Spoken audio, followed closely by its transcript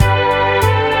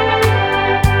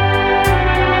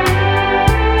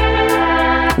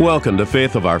Welcome to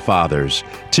Faith of Our Fathers.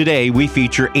 Today we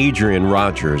feature Adrian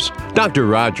Rogers. Dr.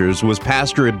 Rogers was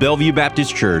pastor at Bellevue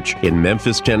Baptist Church in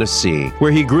Memphis, Tennessee,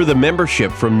 where he grew the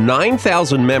membership from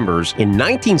 9,000 members in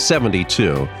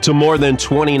 1972 to more than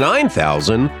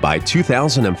 29,000 by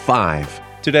 2005.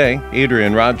 Today,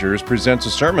 Adrian Rogers presents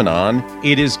a sermon on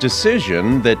It is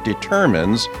Decision That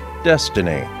Determines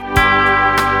Destiny.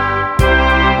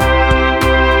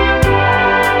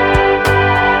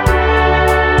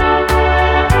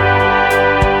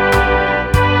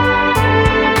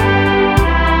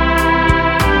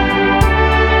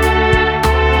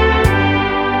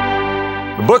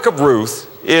 The book of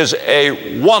Ruth is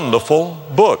a wonderful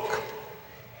book.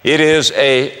 It is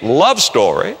a love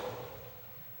story,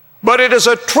 but it is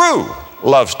a true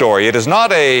love story. It is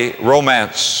not a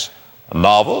romance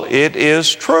novel. It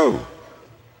is true.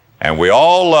 And we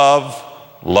all love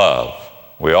love.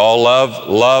 We all love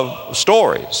love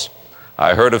stories.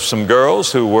 I heard of some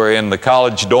girls who were in the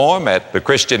college dorm at the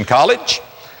Christian college,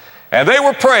 and they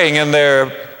were praying in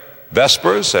their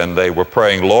Vespers, and they were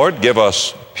praying, Lord, give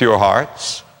us pure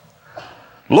hearts.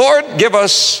 Lord, give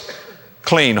us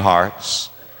clean hearts.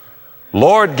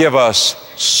 Lord, give us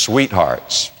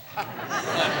sweethearts.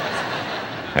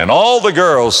 And all the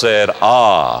girls said,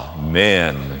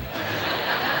 Amen.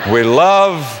 We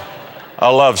love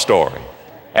a love story.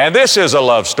 And this is a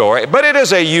love story, but it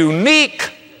is a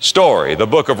unique story, the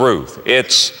book of Ruth.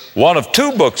 It's one of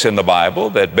two books in the Bible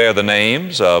that bear the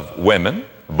names of women,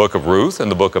 the book of Ruth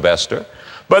and the book of Esther.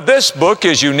 But this book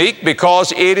is unique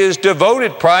because it is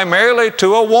devoted primarily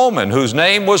to a woman whose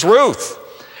name was Ruth.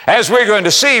 As we're going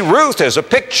to see, Ruth is a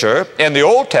picture in the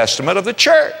Old Testament of the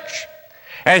church.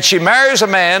 And she marries a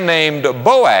man named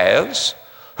Boaz,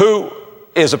 who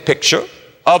is a picture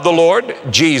of the Lord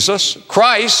Jesus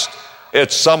Christ.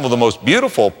 It's some of the most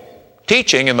beautiful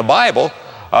teaching in the Bible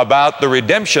about the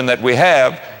redemption that we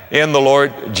have in the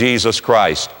Lord Jesus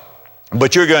Christ.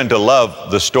 But you're going to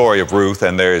love the story of Ruth,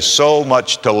 and there is so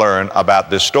much to learn about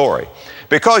this story.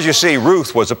 Because you see,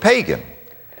 Ruth was a pagan.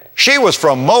 She was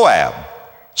from Moab.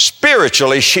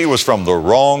 Spiritually, she was from the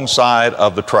wrong side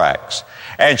of the tracks.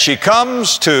 And she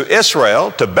comes to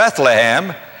Israel, to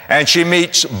Bethlehem, and she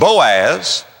meets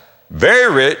Boaz,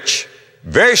 very rich,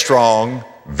 very strong,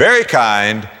 very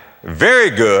kind, very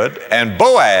good. And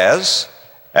Boaz,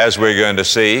 as we're going to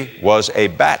see, was a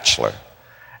bachelor.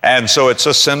 And so it's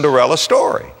a Cinderella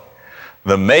story.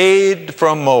 The maid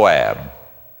from Moab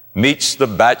meets the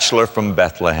bachelor from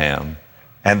Bethlehem,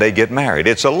 and they get married.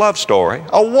 It's a love story,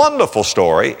 a wonderful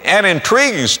story, an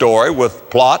intriguing story with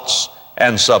plots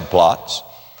and subplots.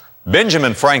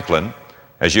 Benjamin Franklin,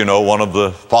 as you know, one of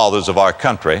the fathers of our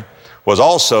country, was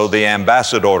also the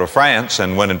ambassador to France,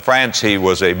 and when in France he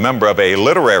was a member of a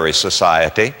literary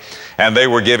society, and they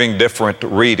were giving different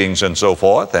readings and so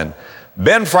forth. And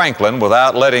Ben Franklin,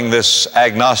 without letting this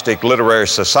agnostic literary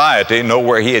society know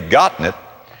where he had gotten it,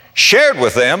 shared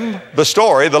with them the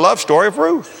story, the love story of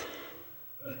Ruth.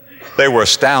 They were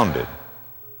astounded.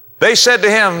 They said to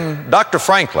him, Dr.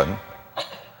 Franklin,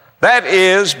 that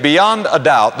is beyond a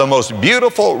doubt the most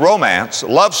beautiful romance,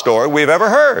 love story we've ever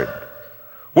heard.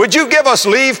 Would you give us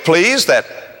leave, please, that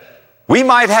we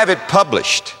might have it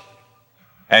published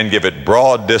and give it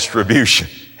broad distribution?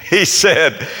 He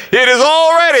said, it is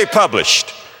already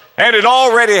published, and it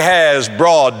already has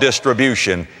broad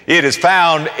distribution. It is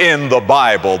found in the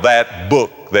Bible, that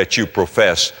book that you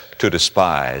profess to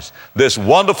despise. This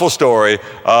wonderful story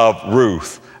of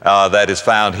Ruth that is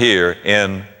found here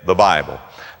in the Bible.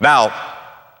 Now,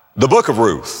 the book of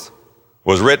Ruth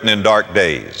was written in dark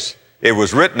days. It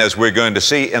was written, as we're going to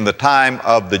see, in the time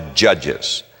of the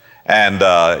Judges. And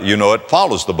it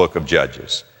follows the book of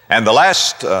Judges. And the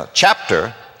last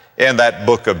chapter in that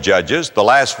book of Judges, the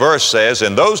last verse says,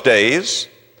 in those days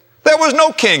there was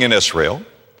no king in Israel,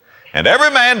 and every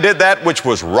man did that which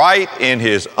was right in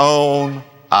his own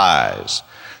eyes.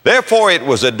 Therefore it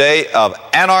was a day of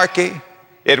anarchy,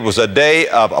 it was a day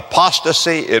of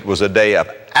apostasy, it was a day of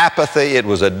apathy, it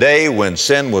was a day when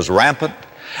sin was rampant,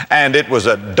 and it was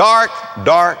a dark,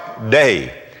 dark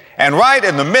day. And right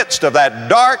in the midst of that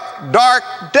dark, dark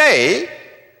day,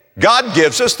 God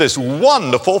gives us this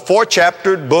wonderful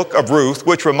 4-chaptered book of Ruth,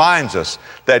 which reminds us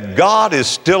that God is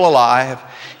still alive.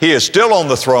 He is still on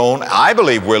the throne. I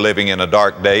believe we're living in a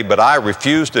dark day, but I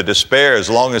refuse to despair as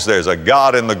long as there's a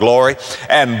God in the glory.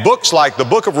 And books like the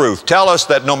book of Ruth tell us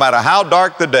that no matter how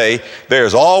dark the day,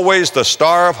 there's always the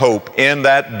star of hope in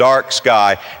that dark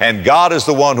sky. And God is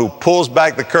the one who pulls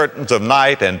back the curtains of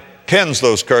night and pins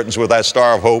those curtains with that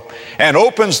star of hope and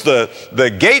opens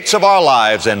the gates of our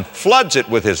lives and floods it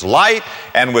with His light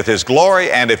and with His glory.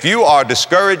 And if you are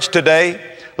discouraged today,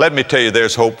 let me tell you,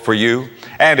 there's hope for you.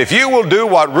 And if you will do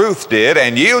what Ruth did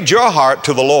and yield your heart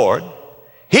to the Lord,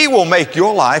 He will make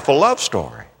your life a love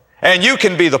story. And you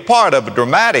can be the part of a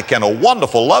dramatic and a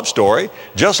wonderful love story,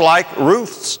 just like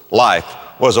Ruth's life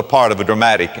was a part of a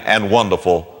dramatic and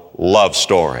wonderful love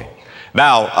story.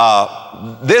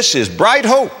 Now, this is bright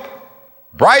hope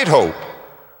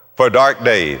for dark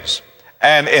days.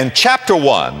 And in chapter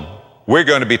 1, we're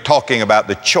going to be talking about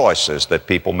the choices that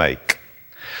people make.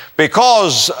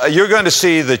 Because you're going to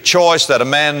see the choice that a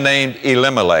man named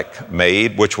Elimelech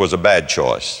made, which was a bad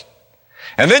choice.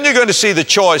 And then you're going to see the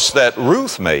choice that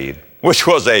Ruth made, which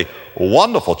was a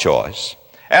wonderful choice.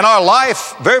 And our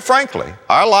life, very frankly,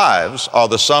 our lives are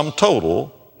the sum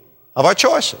total of our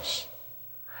choices.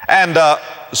 And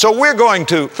so we're going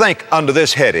to think under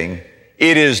this heading,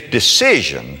 it is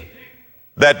decision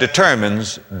that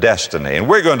determines destiny. And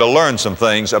we're going to learn some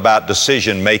things about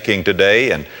decision making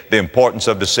today and the importance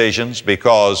of decisions,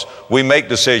 because we make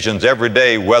decisions every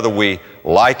day, whether we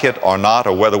like it or not,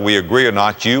 or whether we agree or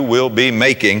not. You will be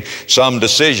making some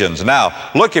decisions.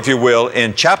 Now, look, if you will,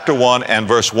 in chapter 1 and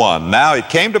verse 1. Now it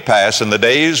came to pass in the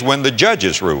days when the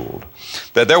judges ruled,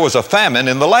 that there was a famine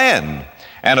in the land,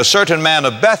 and a certain man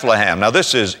of Bethlehem. Now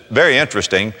this is very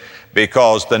interesting,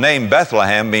 because the name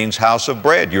Bethlehem means house of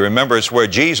bread. You remember it's where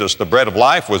Jesus, the bread of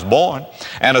life, was born.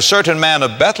 And a certain man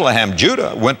of Bethlehem,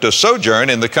 Judah, went to sojourn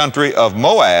in the country of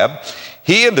Moab,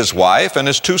 he and his wife and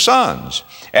his 2 sons.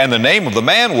 And the name of the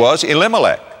man was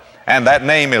Elimelech. And that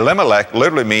name Elimelech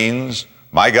literally means,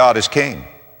 my God is king.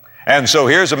 And so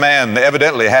here's a man that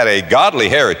evidently had a godly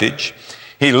heritage.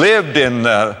 He lived in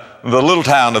the little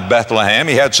town of Bethlehem.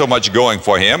 He had so much going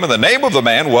for him. And the name of the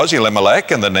man was Elimelech,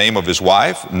 and the name of his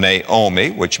wife, Naomi,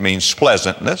 which means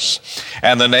pleasantness.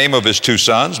 And the name of his 2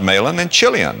 sons, Mahlon and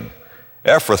Chilion,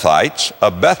 Ephrathites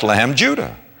of Bethlehem,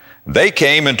 Judah. They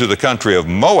came into the country of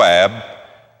Moab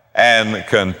and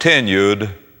continued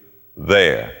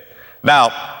there. Now,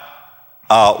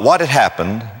 what had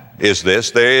happened is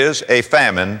this. There is a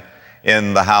famine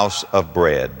in the house of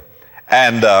bread.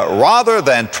 And rather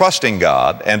than trusting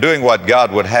God and doing what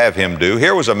God would have him do,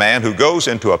 here was a man who goes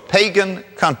into a pagan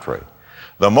country.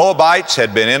 The Moabites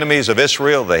had been enemies of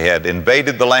Israel. They had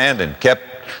invaded the land and kept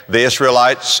the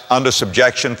Israelites under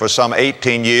subjection for some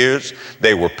 18 years.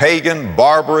 They were pagan,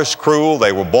 barbarous, cruel.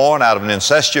 They were born out of an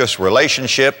incestuous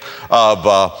relationship of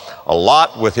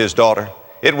Lot with his daughter.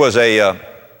 It was a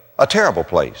terrible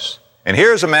place. And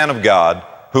here's a man of God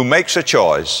who makes a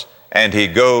choice, and he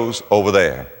goes over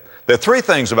there. There are 3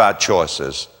 things about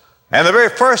choices. And the very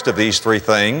first of these 3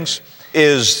 things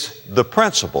is the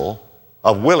principle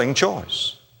of willing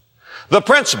choice. The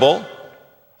principle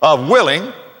of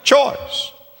willing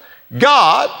choice.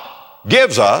 God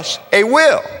gives us a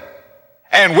will.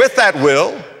 And with that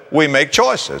will, we make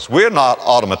choices. We're not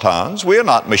automatons. We're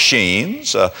not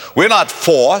machines. We're not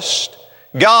forced.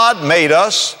 God made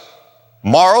us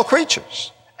moral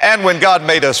creatures. And when God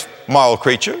made us moral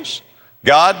creatures,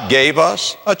 God gave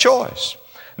us a choice.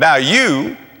 Now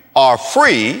you are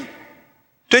free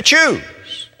to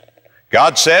choose.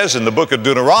 God says in the book of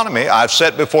Deuteronomy, I've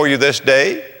set before you this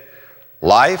day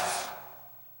life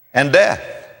and death,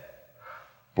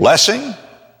 blessing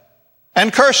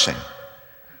and cursing.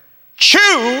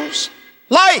 Choose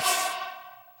life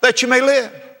that you may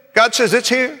live. God says it's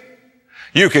here.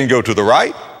 You can go to the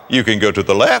right, you can go to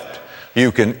the left,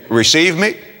 you can receive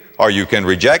me or you can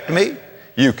reject me.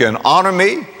 You can honor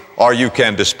me, or you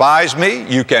can despise me.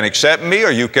 You can accept me,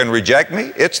 or you can reject me.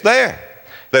 It's there.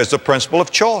 There's the principle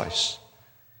of choice.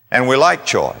 And we like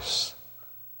choice.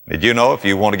 Did you know if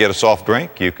you want to get a soft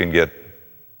drink, you can get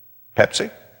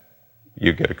Pepsi,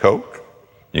 you get a Coke,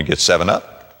 you get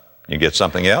 7-Up, you get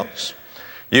something else.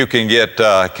 You can get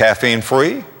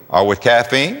caffeine-free or with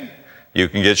caffeine. You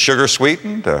can get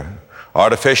sugar-sweetened or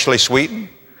artificially sweetened.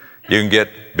 You can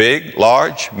get big,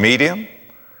 large, medium.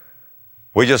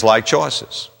 We just like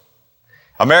choices.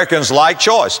 Americans like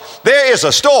choice. There is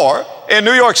a store in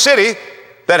New York City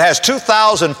that has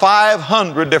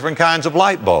 2,500 different kinds of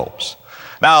light bulbs.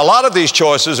 Now, a lot of these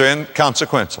choices are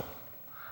inconsequential.